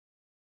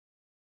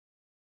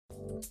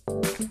Hi,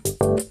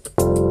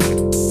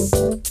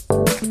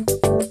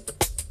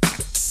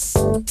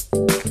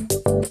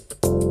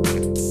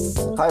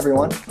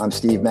 everyone. I'm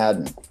Steve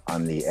Madden.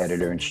 I'm the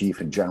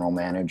editor-in-chief and general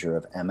manager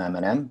of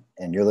MM&M,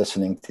 and you're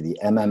listening to the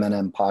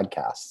MM&M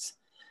podcasts.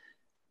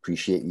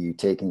 Appreciate you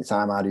taking the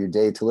time out of your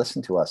day to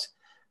listen to us.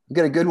 We've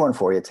got a good one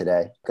for you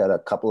today. Got a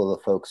couple of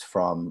the folks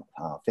from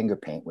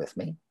Fingerpaint with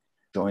me.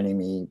 Joining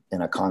me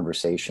in a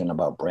conversation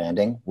about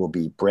branding will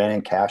be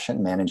Brandon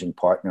Cashin, managing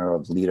partner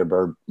of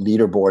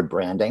Leaderboard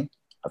Branding,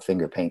 a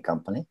Fingerpaint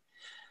company.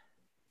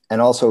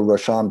 And also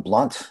Roshan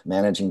Blunt,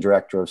 managing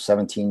director of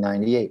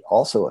 1798,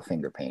 also a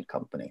Fingerpaint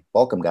company.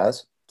 Welcome,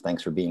 guys.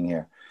 Thanks for being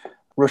here.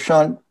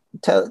 Roshan,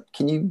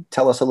 can you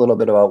tell us a little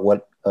bit about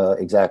what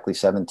exactly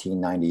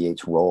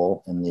 1798's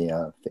role in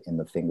the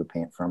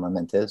Fingerpaint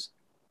firmament is?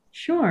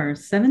 Sure.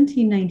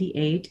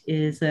 1798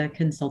 is a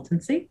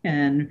consultancy,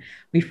 and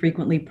we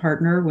frequently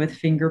partner with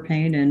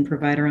Fingerpaint and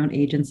provide our own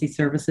agency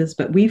services,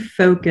 but we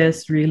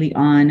focus really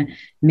on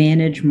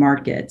managed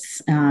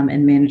markets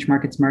and managed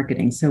markets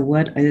marketing. So,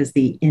 what is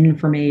the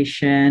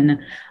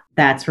information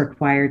that's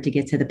required to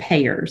get to the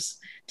payers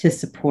to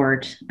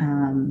support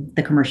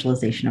the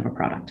commercialization of a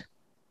product?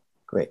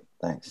 Great.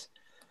 Thanks.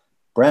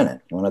 Brandon,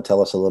 you want to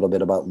tell us a little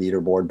bit about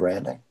Leaderboard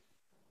Branding?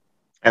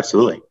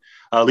 Absolutely.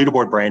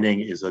 Leaderboard Branding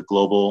is a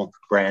global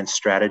brand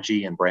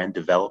strategy and brand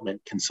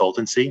development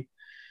consultancy.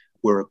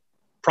 We're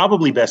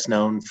probably best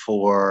known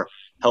for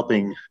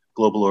helping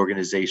global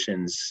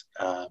organizations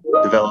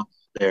develop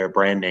their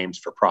brand names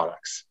for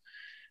products.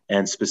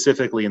 And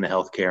specifically in the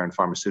healthcare and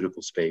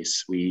pharmaceutical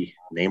space, we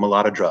name a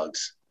lot of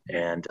drugs.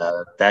 And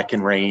that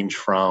can range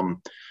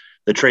from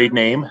the trade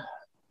name,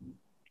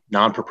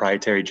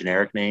 non-proprietary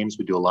generic names.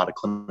 We do a lot of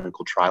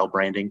clinical trial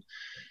branding.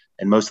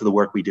 And most of the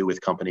work we do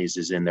with companies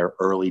is in their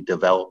early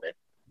development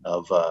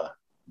of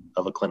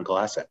a clinical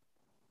asset.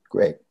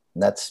 Great.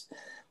 And that's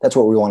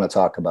what we want to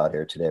talk about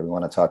here today. We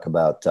want to talk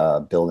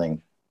about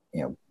building,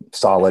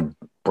 solid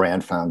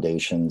brand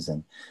foundations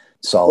and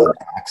solid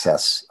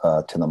access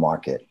to the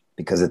market,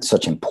 because it's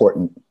such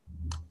important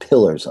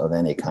pillars of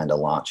any kind of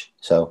launch.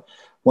 So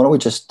why don't we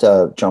just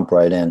jump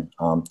right in?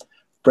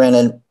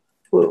 Brandon,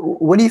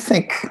 what do you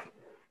think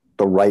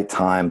the right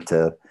time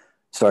to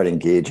start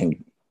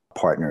engaging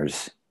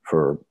partners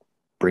for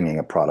bringing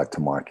a product to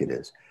market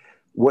is?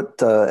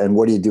 What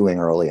are you doing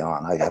early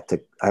on? I have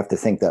to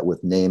think that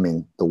with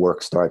naming, the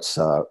work starts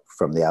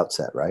from the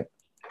outset, right?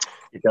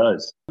 It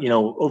does.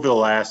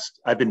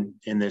 I've been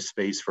in this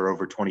space for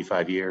over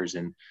 25 years,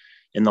 and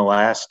in the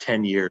last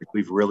 10 years,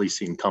 we've really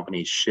seen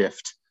companies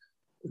shift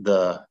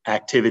the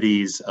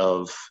activities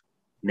of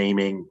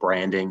naming,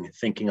 branding,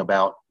 thinking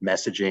about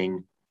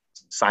messaging,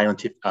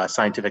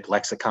 scientific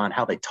lexicon,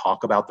 how they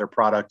talk about their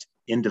product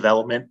in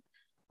development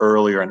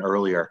earlier and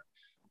earlier.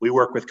 We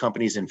work with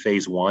companies in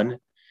phase one,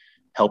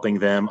 helping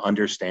them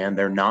understand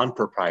their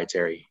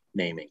non-proprietary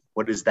naming.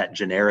 What is that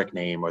generic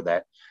name or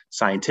that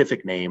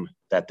scientific name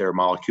that their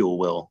molecule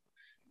will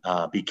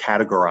be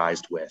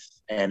categorized with?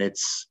 And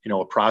it's,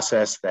 a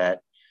process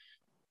that,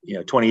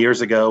 20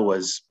 years ago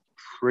was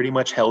pretty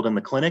much held in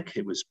the clinic.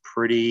 It was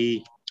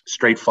pretty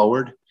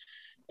straightforward.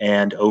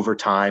 And over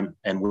time,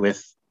 and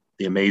with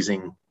the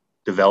amazing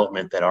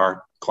development that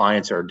our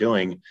clients are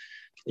doing,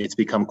 it's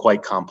become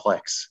quite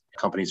complex.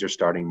 Companies are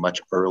starting much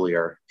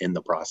earlier in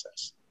the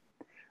process.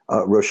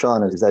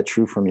 Roshan, is that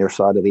true from your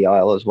side of the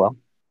aisle as well?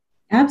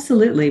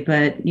 Absolutely.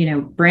 But,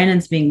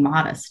 Brandon's being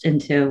modest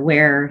into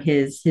where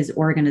his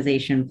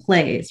organization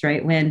plays,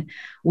 right?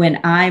 When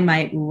I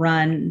might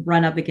run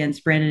up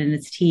against Brandon and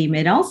his team,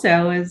 it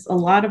also is a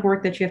lot of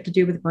work that you have to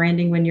do with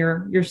branding when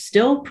you're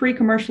still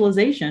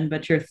pre-commercialization,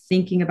 but you're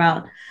thinking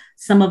about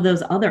some of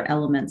those other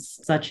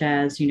elements, such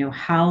as,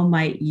 how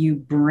might you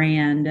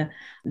brand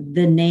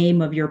the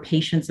name of your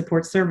patient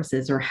support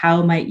services, or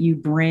how might you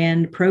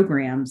brand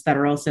programs that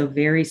are also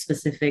very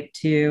specific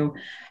to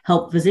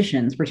help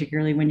physicians,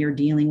 particularly when you're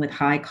dealing with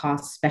high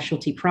cost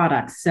specialty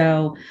products.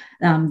 So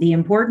the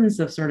importance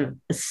of sort of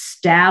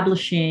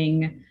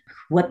establishing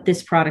what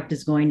this product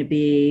is going to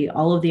be,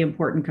 all of the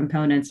important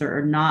components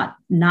are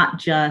not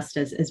just,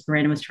 as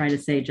Brandon was trying to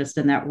say, just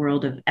in that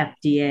world of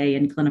FDA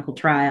and clinical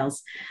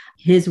trials.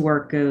 His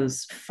work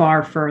goes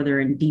far further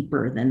and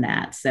deeper than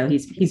that. So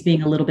he's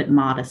being a little bit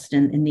modest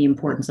in the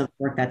importance of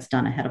work that's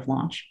done ahead of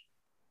launch.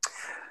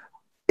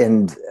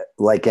 And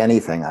like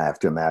anything, I have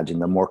to imagine,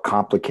 the more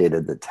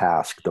complicated the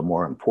task, the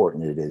more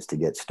important it is to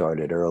get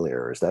started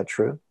earlier. Is that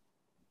true?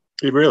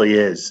 It really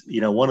is.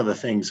 One of the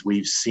things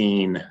we've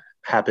seen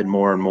happen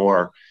more and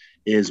more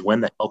is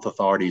when the health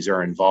authorities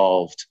are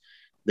involved,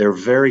 they're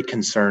very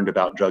concerned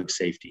about drug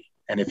safety.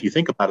 And if you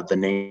think about it, the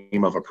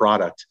name of a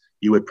product,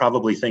 you would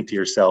probably think to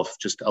yourself,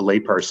 just a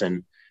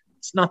layperson,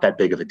 it's not that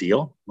big of a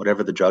deal.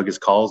 Whatever the drug is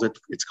called,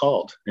 it's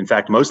called. In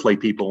fact, most lay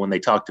people, when they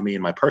talk to me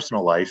in my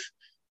personal life,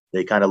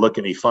 they kind of look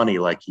at me funny,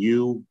 like,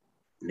 you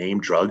name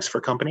drugs for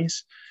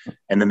companies?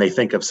 And then they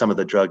think of some of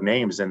the drug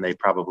names and they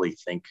probably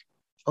think,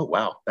 oh,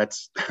 wow,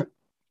 that's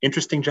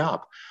interesting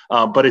job.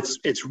 But it's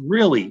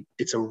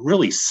a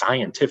really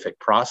scientific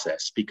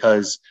process,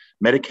 because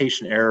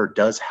medication error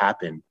does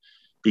happen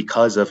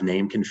because of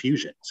name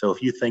confusion. So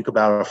if you think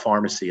about a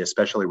pharmacy,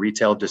 especially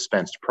retail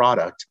dispensed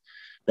product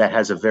that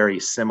has a very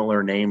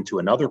similar name to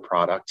another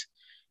product,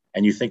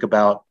 and you think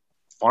about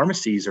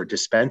pharmacies are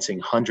dispensing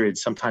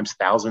hundreds, sometimes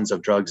thousands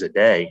of drugs a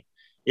day,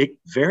 it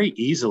very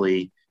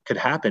easily could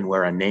happen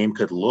where a name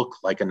could look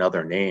like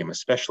another name,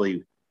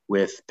 especially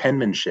with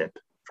penmanship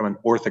from an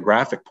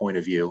orthographic point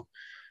of view,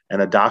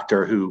 and a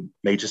doctor who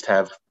may just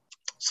have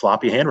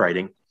sloppy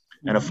handwriting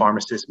and a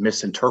pharmacist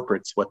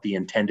misinterprets what the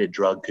intended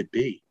drug could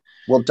be.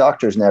 Well,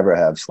 doctors never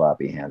have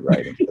sloppy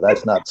handwriting. So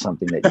that's not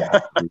something that you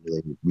have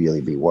to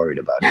really be worried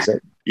about, is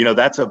it? You know,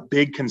 that's a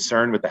big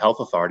concern with the health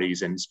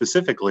authorities, and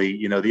specifically,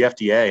 you know, the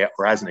FDA,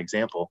 or as an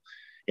example,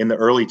 in the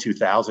early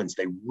 2000s,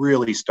 they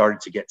really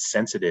started to get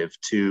sensitive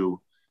to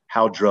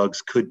how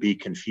drugs could be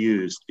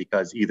confused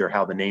because either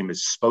how the name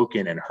is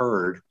spoken and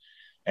heard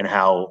and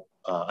how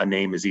a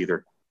name is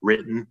either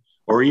written,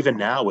 or even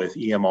now with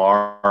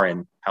EMR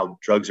and how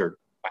drugs are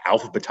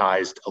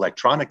alphabetized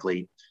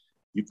electronically,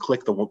 you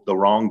click the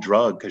wrong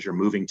drug because you're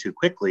moving too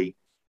quickly,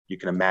 you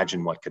can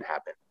imagine what could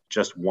happen.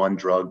 Just one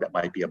drug that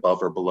might be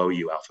above or below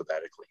you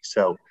alphabetically.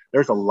 So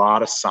there's a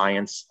lot of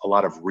science, a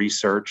lot of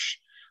research,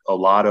 a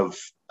lot of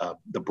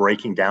the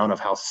breaking down of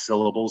how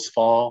syllables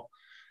fall,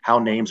 how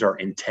names are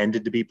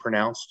intended to be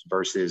pronounced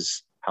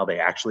versus how they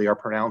actually are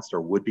pronounced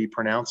or would be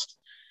pronounced.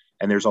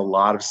 And there's a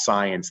lot of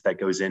science that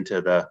goes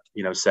into the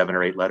 7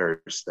 or 8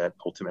 letters that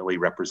ultimately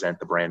represent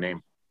the brand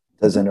name.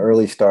 Does an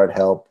early start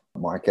help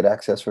market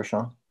access,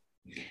 Rashawn?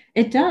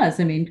 It does.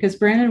 I mean, because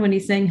Brandon, when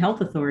he's saying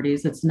health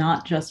authorities, it's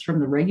not just from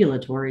the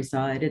regulatory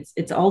side,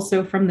 it's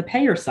also from the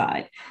payer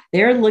side.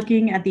 They're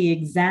looking at the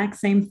exact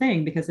same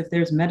thing, because if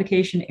there's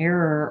medication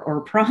error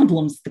or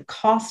problems, the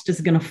cost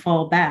is going to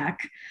fall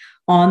back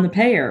on the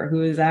payer,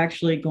 who is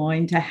actually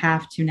going to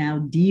have to now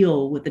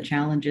deal with the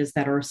challenges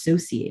that are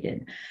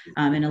associated.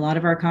 And a lot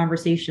of our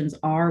conversations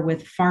are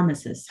with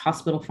pharmacists,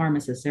 hospital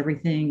pharmacists,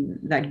 everything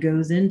that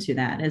goes into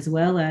that, as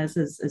well as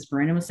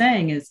Brandon was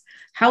saying, is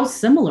how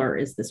similar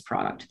is this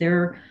product?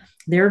 There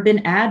have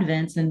been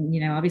advents,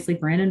 and obviously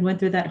Brandon went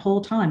through that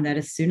whole time that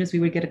as soon as we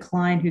would get a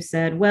client who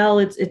said, well,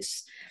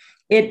 it's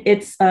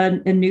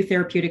a new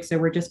therapeutic, so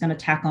we're just going to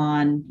tack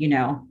on,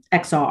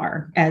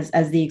 XR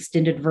as the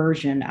extended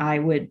version, I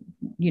would,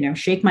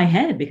 shake my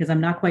head, because I'm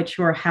not quite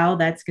sure how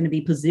that's going to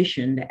be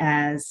positioned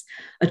as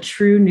a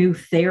true new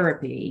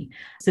therapy.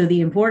 So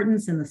the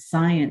importance and the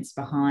science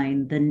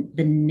behind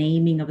the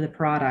naming of the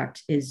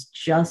product is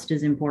just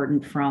as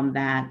important from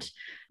that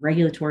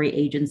regulatory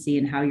agency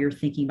and how you're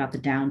thinking about the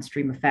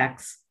downstream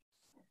effects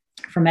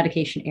for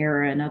medication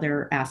error and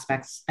other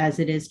aspects as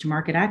it is to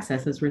market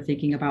access, as we're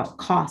thinking about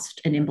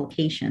cost and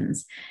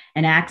implications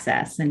and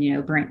access.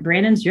 And,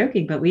 Brandon's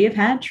joking, but we have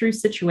had true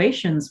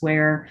situations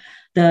where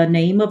the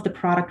name of the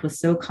product was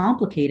so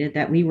complicated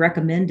that we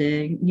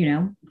recommended,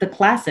 the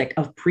classic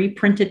of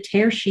pre-printed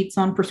tear sheets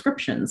on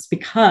prescriptions,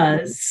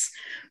 because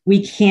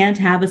we can't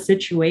have a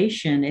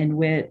situation in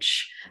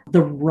which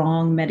the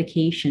wrong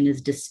medication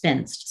is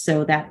dispensed.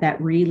 So that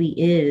really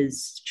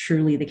is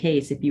truly the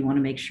case if you want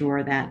to make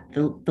sure that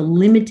the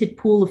limited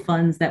pool of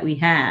funds that we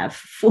have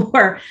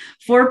for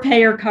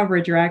payer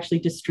coverage are actually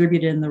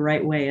distributed in the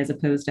right way, as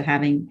opposed to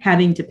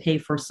having to pay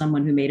for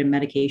someone who made a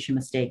medication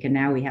mistake, and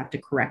now we have to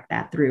correct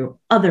that through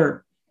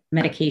other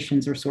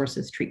medications or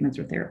sources, treatments,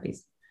 or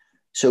therapies.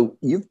 So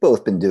you've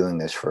both been doing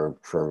this for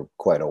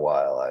quite a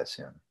while, I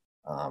assume.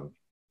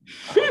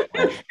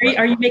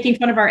 Are you making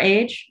fun of our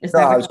age?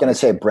 No, I was going to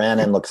say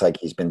Brandon looks like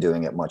he's been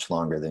doing it much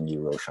longer than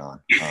you, Roshan,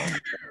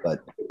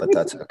 but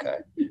that's okay.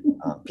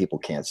 People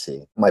can't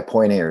see. My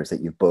point here is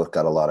that you've both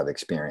got a lot of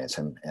experience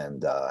and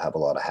have a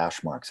lot of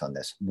hash marks on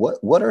this.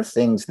 What are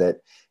things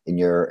that, in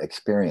your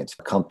experience,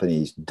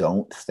 companies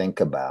don't think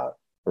about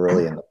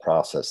early in the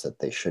process that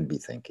they should be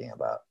thinking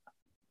about?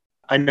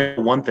 I know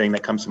one thing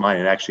that comes to mind,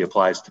 and actually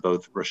applies to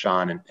both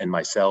Rashawn and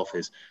myself,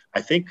 is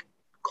I think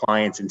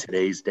clients in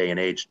today's day and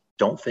age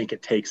don't think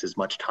it takes as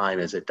much time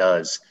as it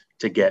does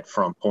to get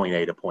from point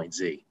A to point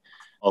Z.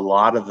 A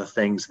lot of the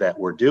things that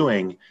we're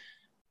doing,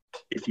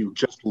 if you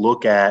just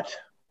look at,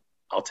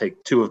 I'll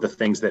take 2 of the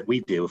things that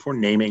we do. If we're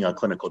naming a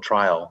clinical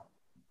trial,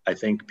 I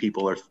think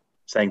people are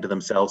saying to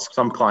themselves,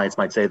 some clients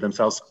might say to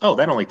themselves, oh,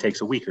 that only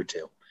takes a week or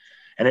 2.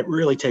 And it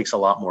really takes a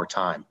lot more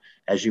time.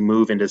 As you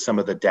move into some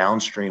of the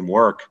downstream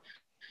work,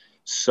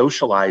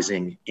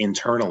 socializing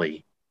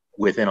internally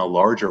within a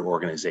larger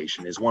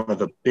organization is one of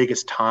the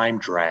biggest time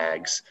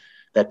drags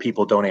that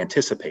people don't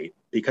anticipate,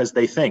 because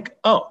they think,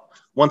 oh,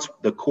 once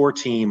the core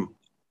team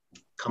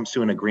comes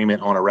to an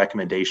agreement on a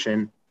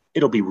recommendation,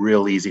 it'll be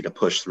real easy to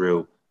push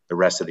through the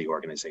rest of the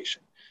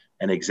organization.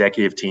 And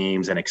executive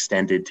teams and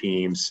extended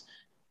teams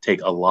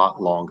take a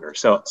lot longer.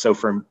 So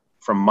from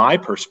my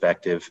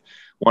perspective,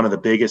 one of the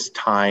biggest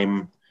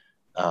one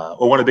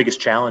of the biggest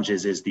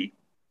challenges is the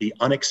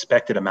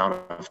unexpected amount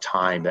of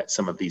time that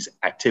some of these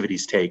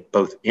activities take,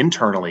 both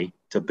internally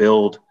to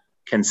build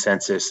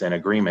consensus and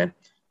agreement,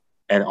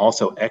 and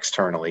also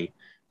externally,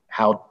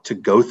 how to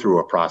go through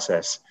a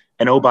process.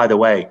 And oh, by the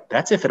way,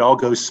 that's if it all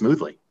goes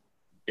smoothly.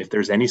 If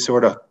there's any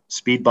sort of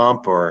speed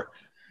bump or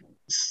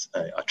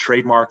a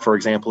trademark, for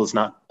example, is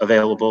not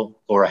available,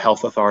 or a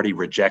health authority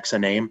rejects a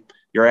name,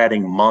 you're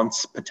adding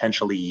months,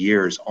 potentially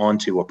years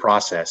onto a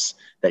process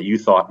that you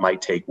thought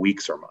might take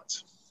weeks or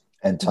months.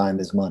 And time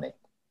is money.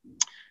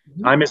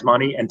 Time is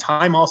money, and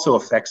time also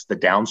affects the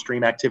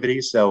downstream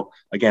activities. So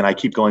again, I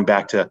keep going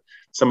back to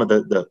some of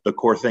the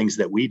core things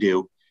that we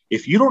do.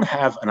 If you don't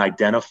have an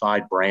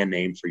identified brand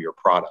name for your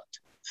product,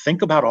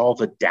 think about all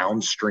the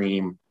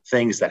downstream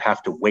things that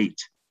have to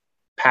wait: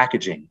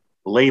 packaging,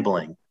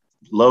 labeling,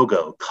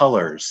 logo,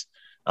 colors,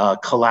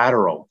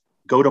 collateral,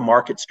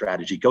 go-to-market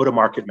strategy,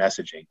 go-to-market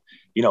messaging,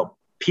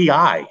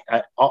 PI,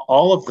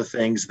 all of the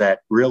things that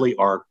really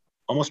are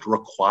almost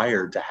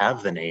required to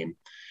have the name.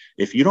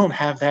 If you don't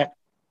have that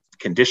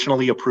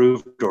conditionally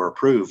approved or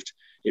approved,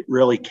 it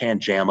really can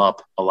jam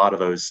up a lot of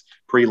those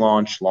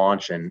pre-launch,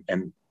 launch,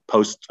 and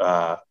post,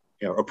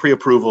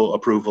 pre-approval,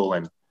 approval,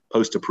 and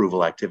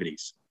post-approval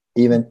activities.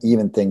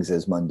 Even things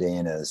as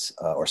mundane as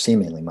or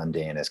seemingly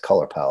mundane as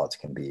color palettes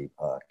can be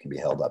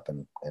held up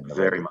in the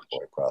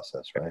regulatory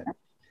process, right?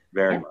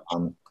 Very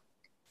much.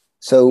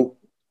 So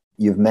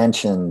you've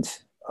mentioned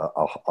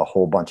a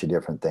whole bunch of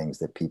different things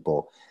that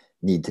people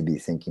need to be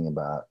thinking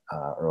about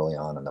early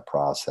on in the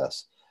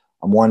process.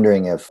 I'm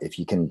wondering if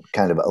you can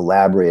kind of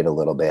elaborate a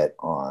little bit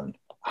on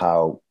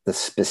how the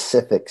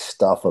specific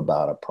stuff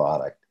about a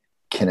product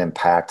can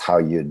impact how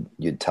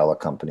you'd tell a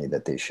company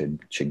that they should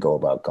go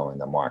about going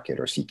to market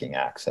or seeking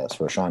access.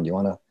 Roshan, do you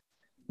want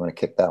to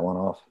kick that one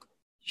off?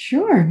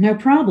 Sure, no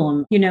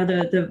problem.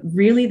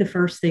 The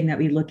first thing that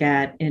we look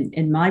at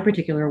in my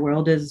particular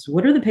world is,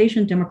 what are the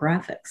patient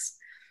demographics?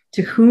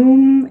 To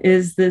whom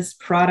is this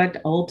product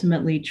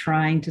ultimately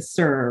trying to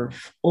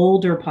serve?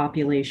 Older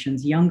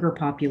populations, younger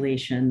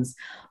populations?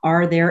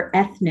 Are there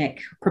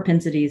ethnic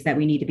propensities that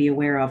we need to be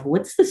aware of?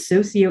 What's the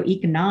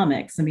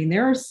socioeconomics? I mean,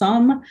 there are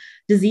some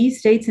disease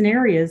states and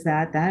areas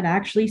that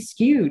actually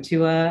skew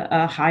to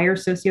a higher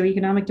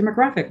socioeconomic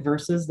demographic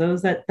versus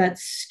those that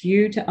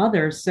skew to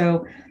others.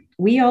 So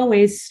we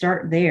always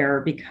start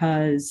there,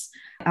 because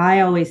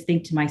I always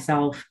think to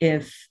myself,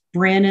 if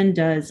Brandon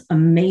does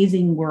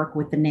amazing work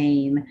with the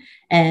name,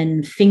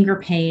 and Finger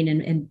Pain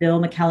and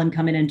Bill McKellen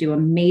come in and do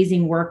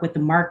amazing work with the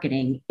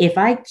marketing, if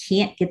I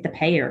can't get the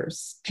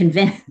payers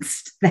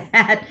convinced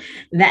that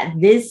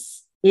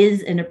this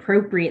is an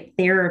appropriate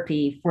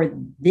therapy for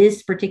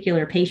this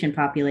particular patient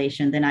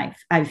population, then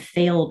I've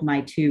failed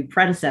my two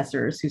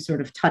predecessors who sort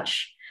of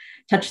touch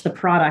the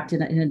product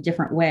in a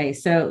different way.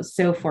 So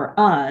for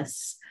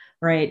us,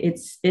 right,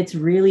 it's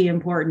really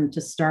important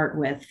to start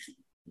with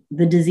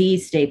the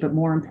disease state, but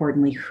more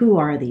importantly, who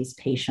are these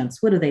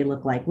patients? What do they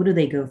look like? What do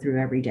they go through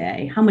every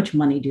day? How much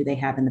money do they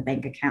have in the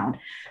bank account?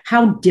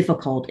 How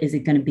difficult is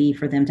it going to be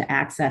for them to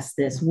access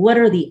this? What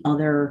are the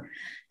other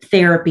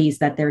therapies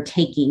that they're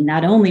taking?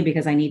 Not only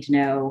because I need to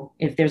know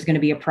if there's going to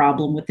be a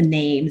problem with the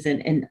names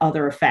and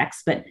other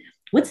effects, but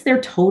what's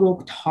their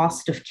total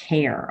cost of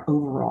care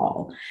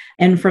overall?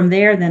 And from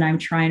there, then I'm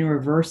trying to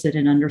reverse it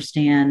and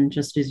understand,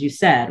 just as you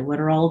said, what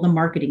are all the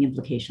marketing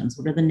implications?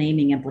 What are the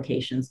naming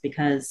implications?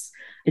 Because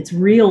it's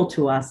real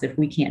to us if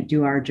we can't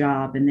do our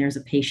job and there's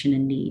a patient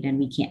in need and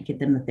we can't get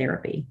them the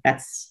therapy.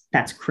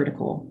 That's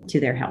critical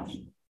to their health.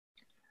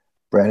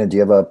 Brandon, do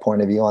you have a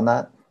point of view on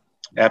that?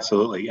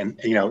 Absolutely.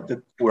 And,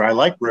 where I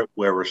like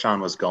where Roshan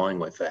was going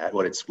with that,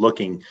 what it's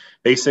looking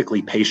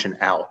basically patient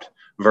out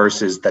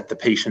versus that the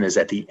patient is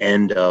at the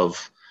end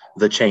of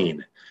the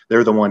chain.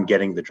 They're the one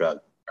getting the drug.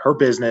 Her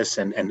business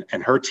and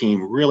her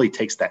team really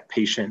takes that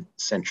patient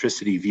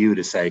centricity view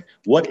to say,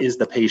 what is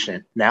the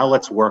patient? Now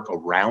let's work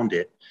around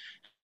it.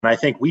 And I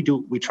think we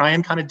try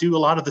and kind of do a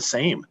lot of the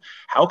same.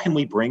 How can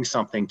we bring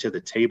something to the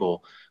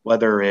table,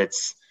 whether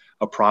it's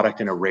a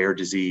product in a rare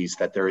disease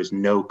that there is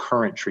no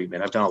current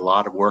treatment? I've done a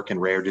lot of work in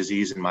rare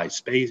disease in my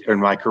space or in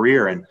my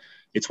career, and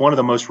it's one of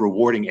the most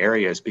rewarding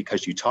areas,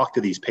 because you talk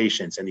to these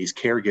patients and these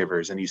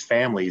caregivers and these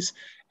families,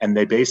 and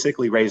they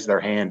basically raise their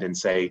hand and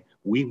say,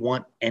 we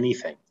want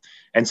anything.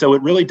 And so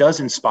it really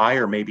does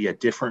inspire maybe a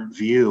different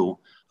view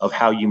of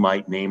how you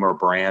might name or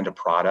brand a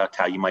product,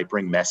 how you might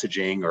bring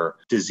messaging or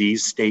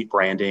disease state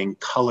branding,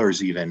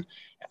 colors even.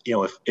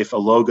 If a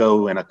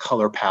logo and a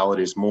color palette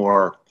is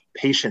more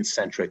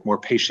patient-centric, more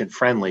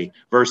patient-friendly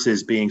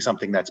versus being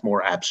something that's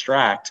more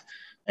abstract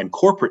and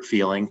corporate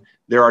feeling,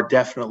 there are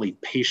definitely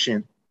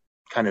patient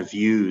kind of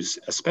views,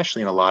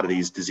 especially in a lot of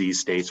these disease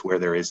states where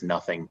there is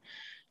nothing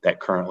that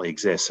currently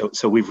exists.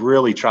 So we've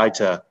really tried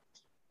to,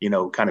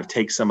 kind of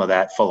take some of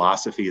that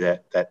philosophy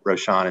that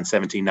Roshan in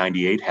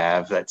 1798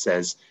 have, that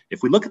says,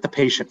 if we look at the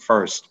patient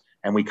first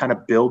and we kind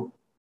of build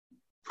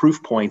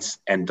proof points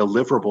and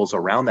deliverables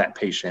around that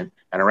patient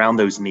and around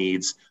those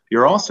needs,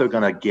 you're also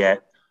going to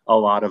get a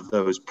lot of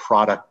those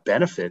product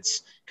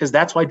benefits, because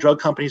that's why drug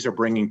companies are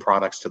bringing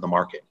products to the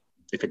market.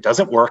 If it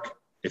doesn't work,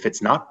 if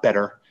it's not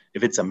better,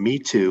 if it's a me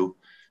too,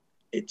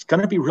 it's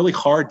going to be really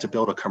hard to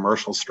build a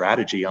commercial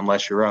strategy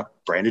unless you're a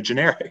branded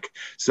generic.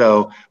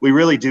 So we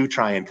really do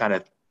try and kind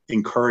of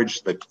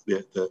encourage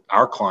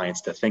our clients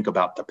to think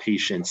about the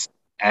patients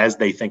as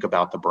they think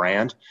about the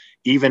brand.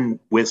 even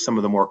with some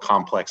of the more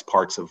complex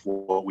parts of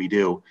what we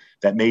do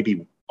that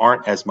maybe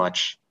aren't as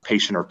much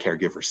patient or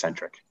caregiver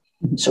centric.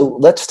 So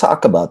let's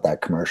talk about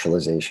that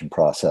commercialization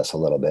process a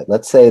little bit.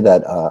 Let's say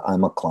that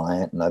I'm a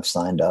client and I've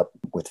signed up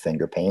with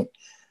FingerPaint.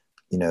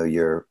 You know,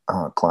 your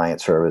client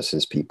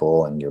services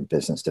people and your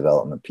business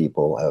development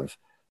people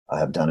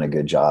have done a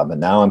good job.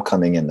 And now I'm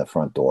coming in the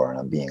front door and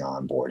I'm being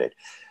onboarded.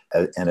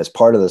 And as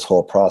part of this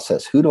whole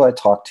process, who do I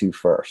talk to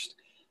first?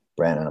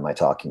 Brandon, am I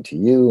talking to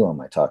you?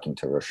 Am I talking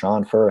to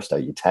Rashawn first? Are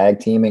you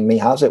tag teaming me?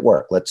 How's it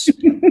work? Let's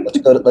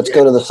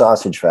go to the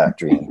sausage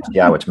factory and see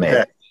how it's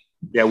made.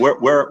 Yeah,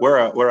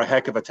 we're a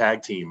heck of a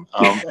tag team,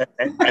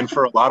 and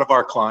for a lot of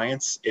our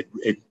clients, it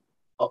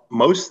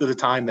most of the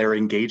time they're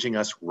engaging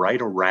us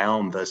right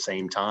around the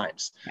same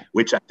times,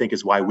 which I think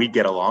is why we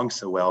get along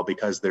so well,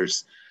 because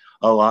there's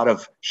a lot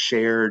of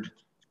shared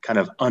kind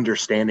of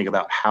understanding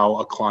about how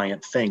a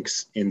client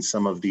thinks in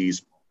some of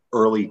these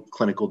early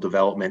clinical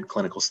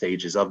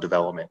stages of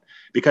development,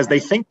 because they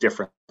think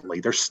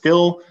differently. They're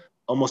still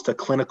almost a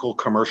clinical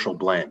commercial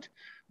blend.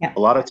 Yeah. A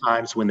lot of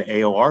times when the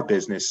AOR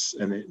business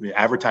and the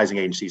advertising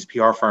agencies,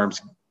 PR firms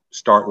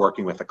start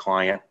working with a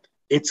client,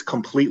 it's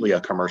completely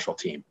a commercial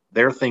team.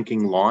 They're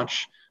thinking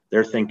launch,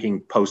 they're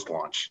thinking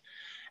post-launch.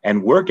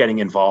 And we're getting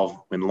involved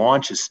when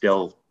launch is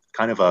still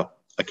kind of a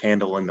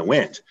candle in the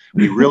wind.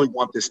 We really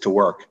want this to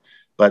work,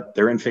 but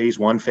they're in phase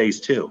 1,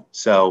 phase 2.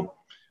 So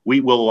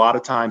we will a lot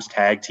of times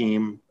tag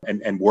team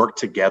and work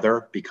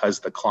together because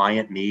the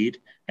client need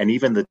and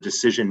even the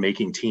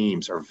decision-making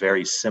teams are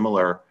very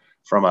similar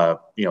from a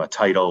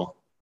title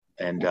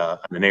and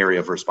an area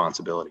of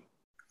responsibility.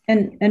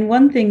 And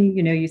one thing,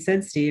 you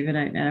said, Steve,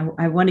 and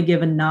I want to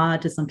give a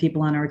nod to some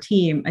people on our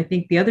team. I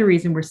think the other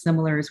reason we're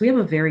similar is we have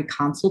a very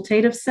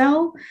consultative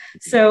sell.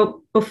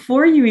 So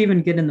before you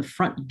even get in the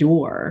front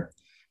door,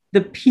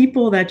 the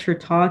people that you're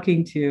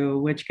talking to,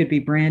 which could be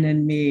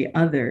Brandon, me,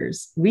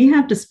 others, we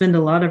have to spend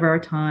a lot of our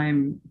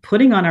time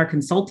putting on our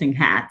consulting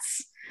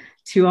hats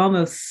to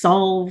almost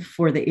solve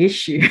for the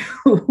issue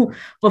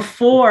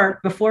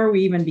before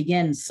we even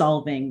begin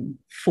solving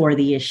for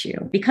the issue,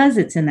 because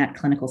it's in that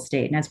clinical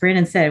state. And as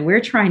Brandon said,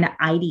 we're trying to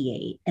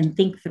ideate and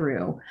think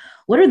through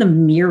what are the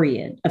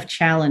myriad of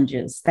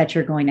challenges that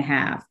you're going to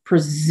have,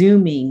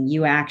 presuming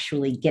you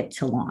actually get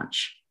to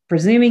launch,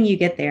 presuming you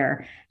get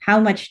there. How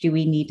much do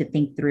we need to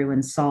think through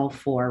and solve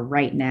for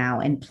right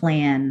now and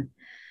plan?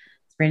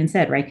 As Brandon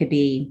said, right, could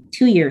be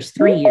 2 years,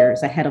 3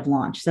 years ahead of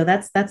launch. So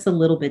that's a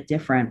little bit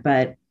different,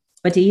 but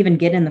to even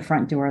get in the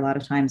front door, a lot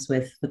of times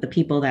with the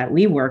people that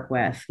we work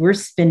with, we're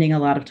spending a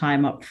lot of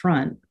time up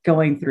front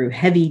going through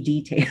heavy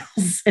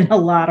details and a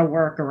lot of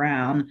work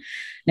around.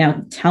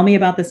 Now, tell me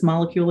about this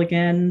molecule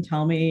again.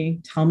 Tell me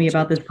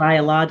about this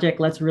biologic.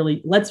 Let's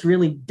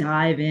really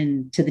dive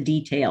into the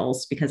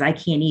details, because I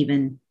can't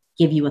even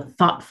give you a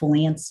thoughtful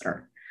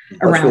answer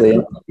around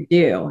what to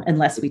do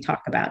unless we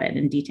talk about it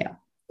in detail.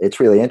 It's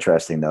really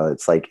interesting, though.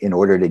 It's like in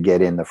order to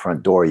get in the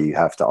front door, you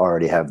have to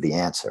already have the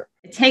answer.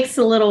 It takes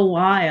a little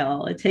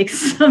while. It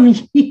takes some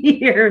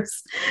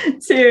years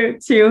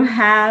to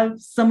have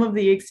some of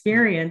the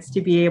experience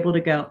to be able to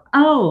go,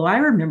 oh, I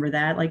remember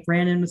that. Like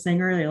Brandon was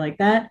saying earlier, like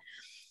that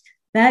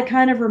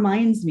kind of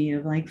reminds me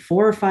of like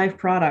 4 or 5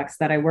 products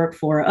that I work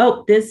for.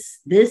 Oh,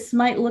 this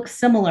might look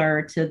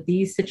similar to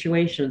these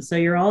situations. So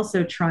you're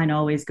also trying to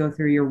always go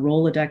through your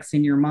Rolodex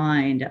in your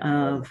mind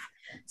of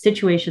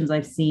situations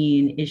I've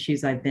seen,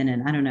 issues I've been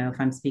in. I don't know if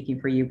I'm speaking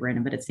for you,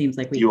 Brandon, but it seems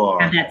like we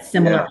have that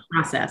similar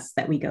process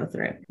that we go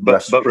through.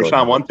 But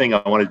Rashawn, one thing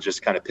I want to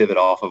just kind of pivot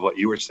off of what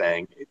you were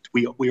saying,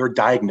 we are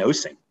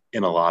diagnosing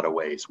in a lot of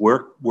ways.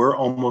 We're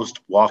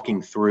almost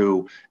walking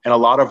through, and a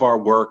lot of our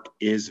work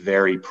is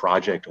very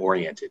project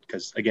oriented,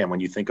 because again, when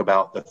you think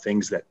about the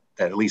things that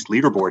at least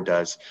Leaderboard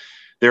does,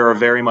 there are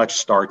very much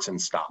starts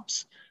and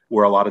stops,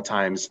 where a lot of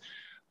times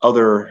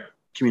other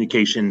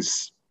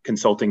communications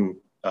consulting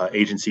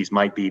agencies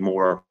might be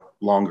more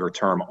longer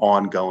term,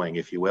 ongoing,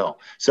 if you will.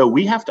 So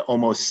we have to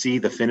almost see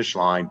the finish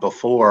line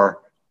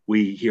before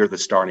we hear the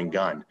starting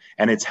gun.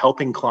 And it's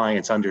helping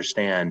clients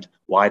understand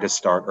why to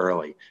start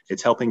early.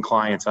 It's helping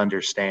clients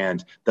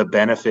understand the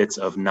benefits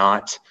of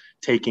not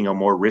taking a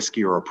more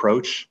riskier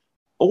approach.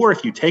 Or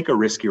if you take a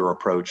riskier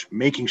approach,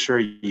 making sure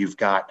you've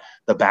got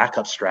the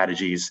backup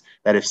strategies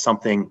that if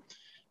something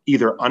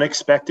either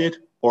unexpected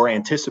or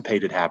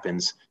anticipated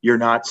happens, you're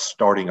not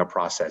starting a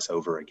process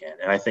over again.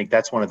 And I think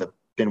that's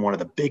been one of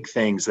the big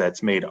things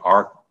that's made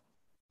our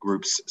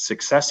groups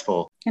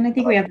successful. And I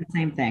think we have the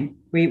same thing.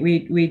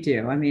 We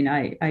do. I mean,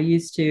 I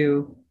used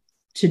to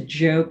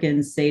joke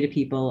and say to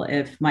people,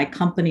 if my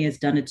company has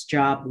done its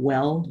job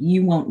well,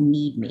 you won't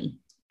need me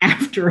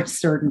after a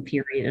certain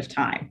period of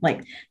time.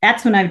 Like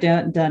that's when I've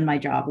done my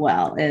job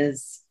well,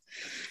 is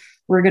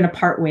we're going to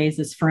part ways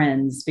as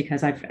friends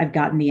because I've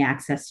gotten the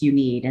access you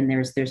need, and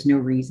there's no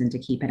reason to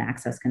keep an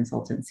access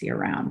consultancy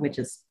around, which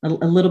is a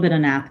little bit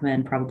anathema,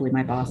 and probably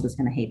my boss is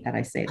going to hate that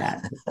I say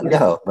that.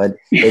 No, but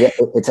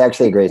it's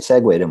actually a great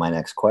segue to my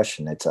next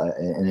question.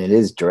 And it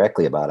is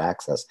directly about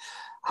access.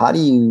 How do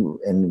you,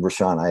 and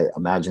Rashawn, I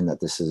imagine that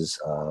this is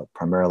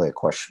primarily a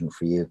question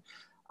for you.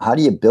 How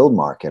do you build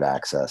market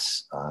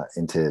access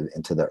into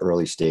the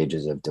early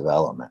stages of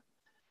development?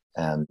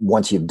 And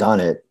once you've done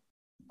it,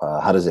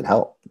 how does it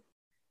help?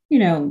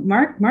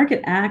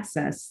 Market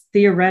access,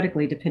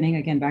 theoretically, depending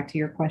again back to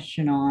your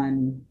question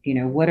on,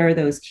 what are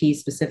those key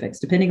specifics,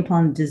 depending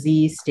upon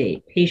disease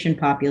state, patient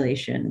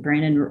population.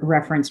 Brandon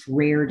referenced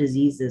rare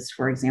diseases,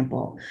 for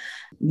example.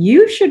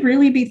 You should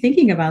really be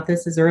thinking about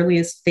this as early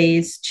as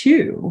phase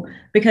 2,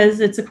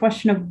 because it's a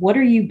question of what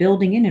are you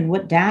building in and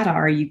what data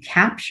are you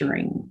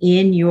capturing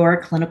in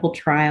your clinical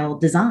trial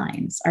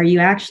designs? Are you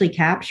actually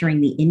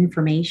capturing the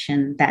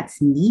information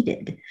that's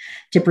needed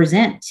to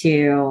present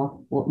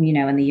to,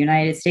 in the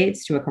United States,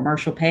 to a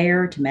commercial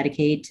payer, to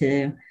Medicaid,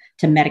 to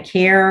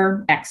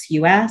Medicare,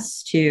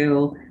 ex-US,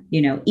 to,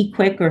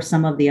 EQuIC or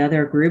some of the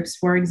other groups,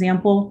 for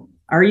example?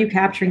 Are you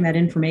capturing that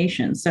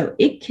information? So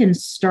it can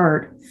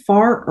start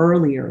far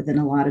earlier than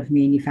a lot of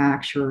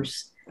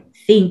manufacturers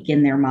think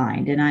in their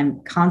mind. And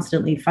I'm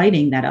constantly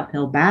fighting that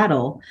uphill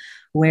battle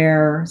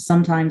where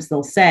sometimes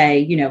they'll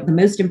say, the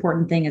most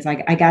important thing is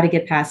I got to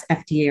get past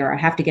FDA or I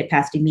have to get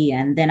past EMEA,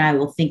 and then I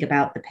will think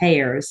about the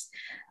payers.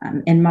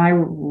 And my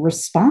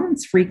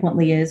response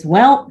frequently is,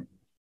 well,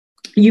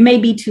 you may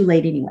be too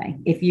late anyway.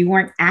 If you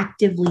weren't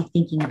actively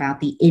thinking about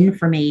the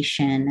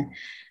information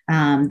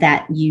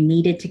that you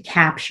needed to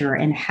capture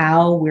and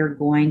how we're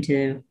going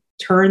to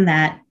turn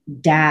that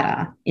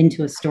data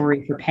into a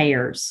story for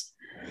payers,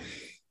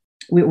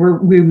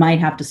 we might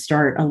have to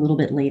start a little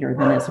bit later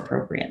than is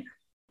appropriate.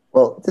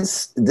 Well,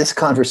 this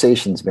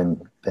conversation's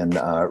been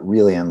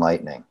really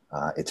enlightening.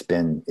 It's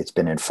been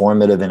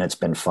informative, and it's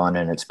been fun,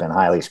 and it's been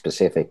highly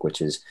specific,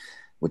 which is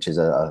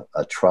a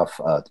tough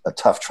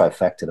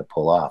trifecta to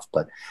pull off.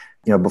 But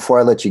before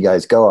I let you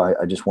guys go,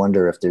 I just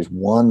wonder if there's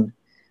one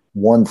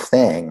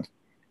thing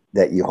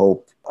that you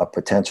hope a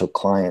potential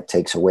client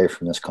takes away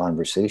from this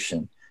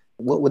conversation.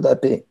 What would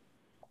that be?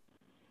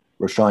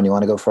 Roshan, you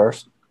want to go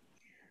first?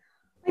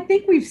 I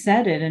think we've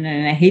said it, and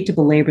I hate to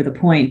belabor the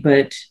point,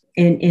 but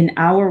in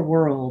our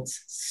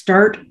worlds,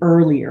 start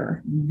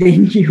earlier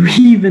than you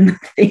even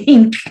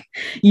think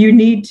you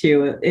need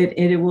to.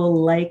 It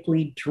will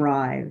likely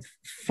drive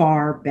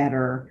far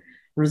better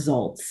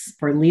results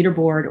for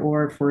leaderboard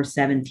or for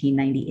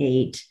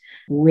 1798.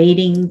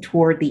 Waiting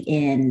toward the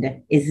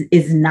end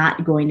is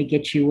not going to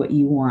get you what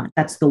you want.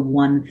 That's the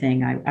one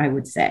thing I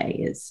would say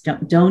is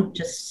don't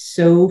just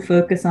so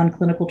focus on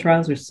clinical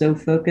trials or so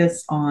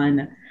focus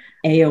on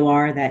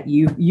AOR that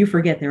you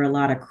forget there are a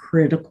lot of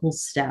critical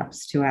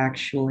steps to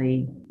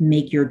actually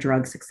make your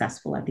drug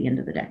successful at the end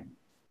of the day.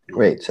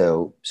 Great.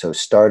 So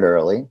start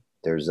early.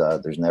 There's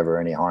never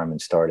any harm in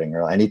starting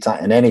early.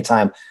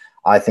 Anytime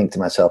I think to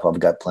myself, I've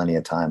got plenty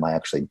of time, I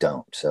actually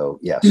don't. So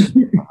yes,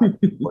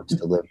 words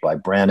to live by.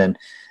 Brandon,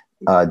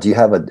 do you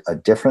have a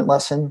different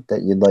lesson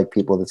that you'd like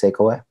people to take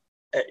away?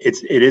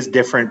 It is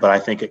different, but I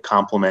think it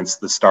complements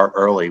the start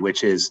early,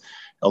 which is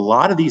a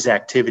lot of these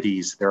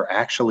activities, they're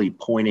actually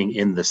pointing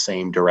in the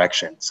same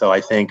direction. So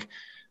I think,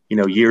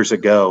 years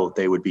ago,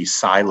 they would be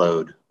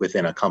siloed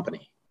within a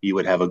company. You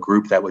would have a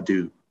group that would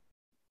do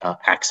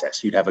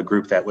access. You'd have a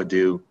group that would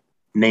do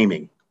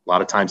naming. A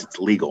lot of times it's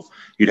legal.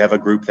 You'd have a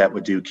group that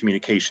would do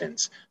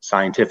communications,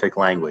 scientific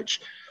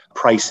language,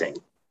 pricing,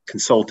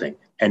 consulting.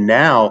 And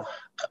now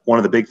one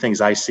of the big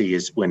things I see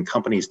is when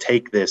companies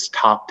take this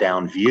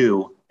top-down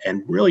view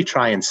and really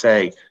try and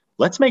say,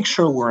 let's make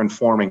sure we're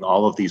informing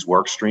all of these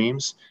work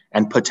streams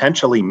and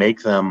potentially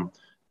make them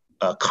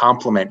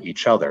complement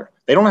each other.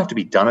 They don't have to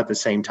be done at the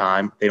same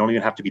time. They don't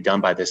even have to be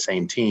done by the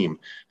same team,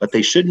 but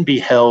they shouldn't be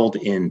held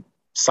in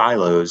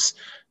silos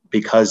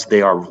because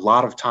they are a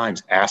lot of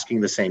times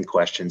asking the same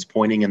questions,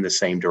 pointing in the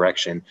same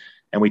direction.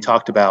 And we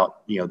talked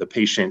about, the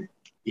patient,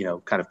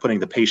 kind of putting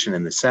the patient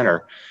in the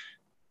center.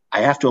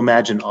 I have to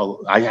imagine,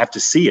 I have to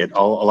see it.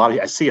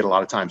 I see it a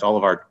lot of times. A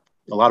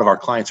lot of our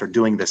clients are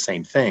doing the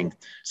same thing.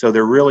 So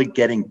they're really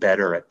getting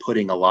better at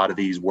putting a lot of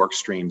these work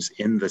streams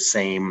in the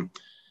same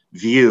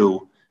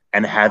view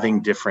and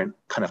having different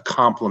kind of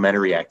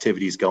complementary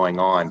activities going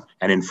on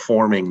and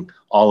informing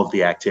all of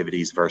the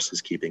activities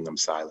versus keeping them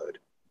siloed.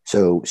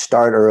 So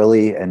start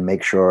early and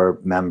make sure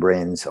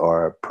membranes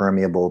are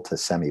permeable to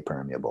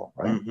semi-permeable,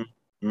 right?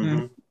 Mm-hmm.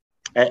 Mm-hmm.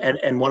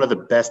 And one of the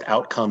best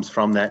outcomes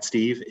from that,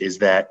 Steve, is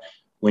that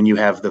when you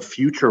have the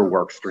future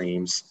work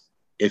streams,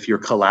 if you're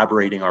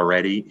collaborating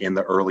already in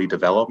the early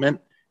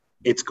development,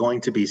 it's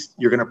going to be,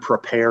 you're going to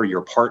prepare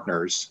your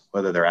partners,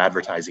 whether they're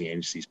advertising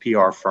agencies,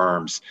 PR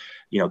firms,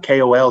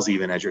 KOLs,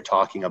 even as you're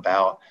talking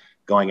about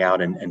going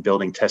out and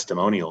building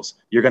testimonials,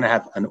 you're going to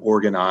have an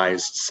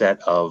organized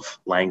set of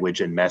language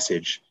and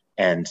message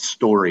and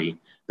story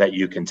that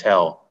you can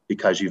tell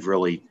because you've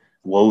really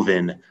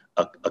woven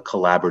a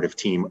collaborative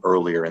team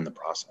earlier in the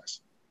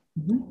process.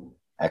 Mm-hmm.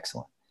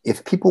 Excellent.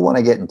 If people want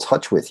to get in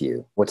touch with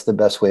you, what's the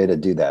best way to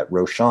do that?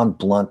 Roshan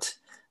Blunt,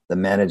 the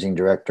managing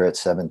director at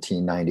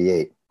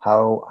 1798.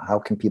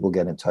 How can people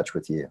get in touch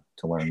with you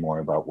to learn more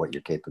about what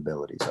your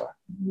capabilities are?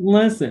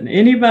 Listen,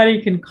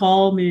 anybody can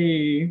call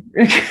me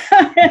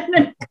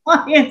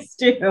clients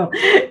do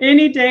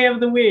any day of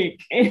the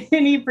week,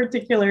 any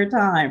particular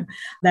time.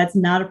 That's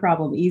not a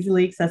problem.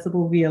 Easily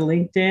accessible via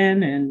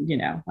LinkedIn.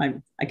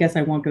 And, I guess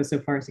I won't go so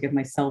far as to get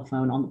my cell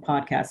phone on the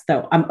podcast,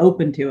 though I'm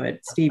open to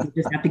it. Steve, you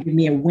just have to give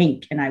me a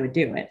wink and I would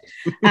do it.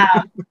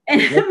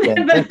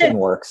 LinkedIn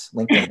works.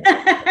 LinkedIn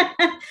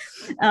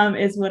works.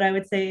 Is what I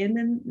would say. And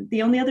then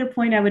the only other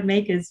point I would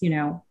make is,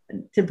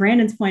 to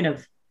Brandon's point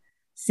of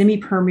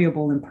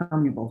semi-permeable and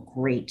permeable,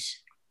 great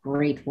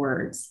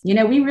words.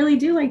 We really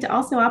do like to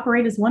also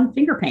operate as one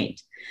finger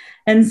paint.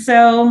 And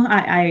so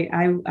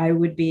I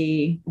would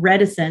be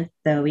reticent,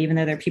 though, even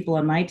though there are people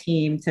on my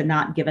team, to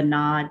not give a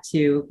nod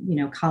to,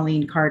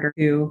 Colleen Carter,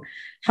 who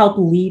help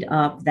lead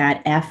up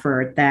that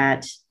effort,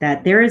 that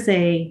there is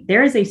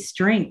a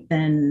strength.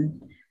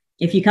 And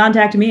if you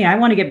contact me, I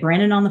want to get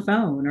Brandon on the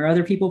phone, or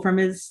other people from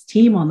his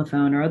team on the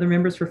phone, or other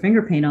members for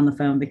Finger Paint on the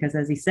phone, because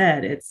as he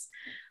said, it's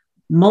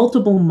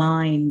multiple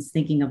minds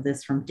thinking of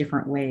this from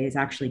different ways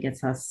actually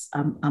gets us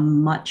a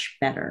much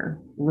better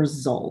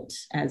result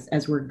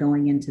as we're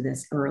going into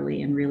this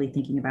early and really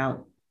thinking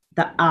about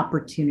the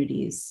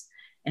opportunities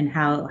and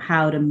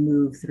how to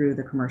move through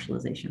the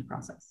commercialization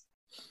process.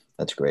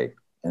 That's great.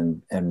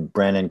 And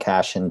Brandon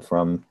Cashin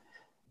from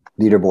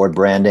Leaderboard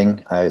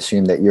Branding, I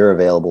assume that you're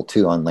available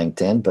too on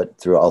LinkedIn,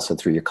 but also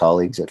through your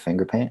colleagues at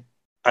Fingerpaint.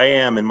 I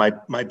am. And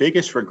my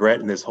biggest regret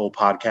in this whole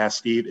podcast,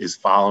 Steve, is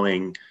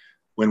following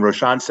when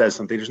Roshan says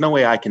something. There's no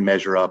way I can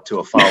measure up to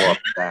a follow-up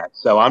to that.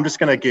 So I'm just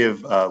going to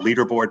give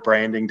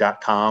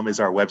leaderboardbranding.com is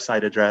our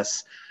website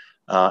address,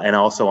 and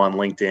also on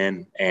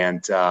LinkedIn.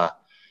 And I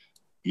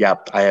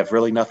have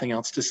really nothing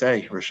else to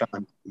say.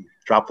 Roshan,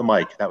 drop the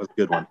mic. That was a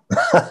good one.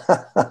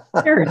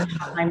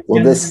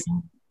 Well, this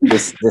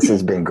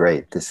has been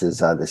great. This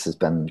has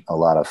been a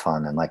lot of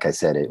fun. And like I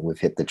said, we've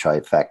hit the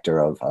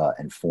trifecta of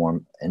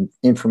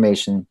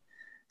information,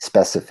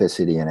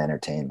 specificity, and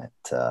entertainment.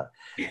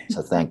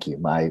 So thank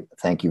you.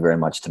 Thank you very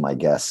much to my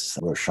guests,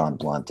 Roshan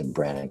Blunt and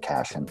Brandon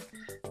Cashin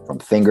from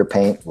Finger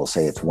Paint. We'll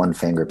say it's one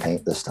finger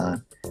paint this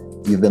time.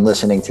 You've been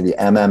listening to the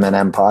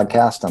MM&M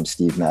podcast. I'm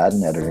Steve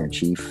Madden,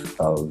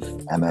 editor-in-chief of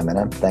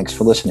MM&M. Thanks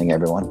for listening,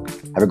 everyone.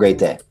 Have a great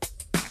day.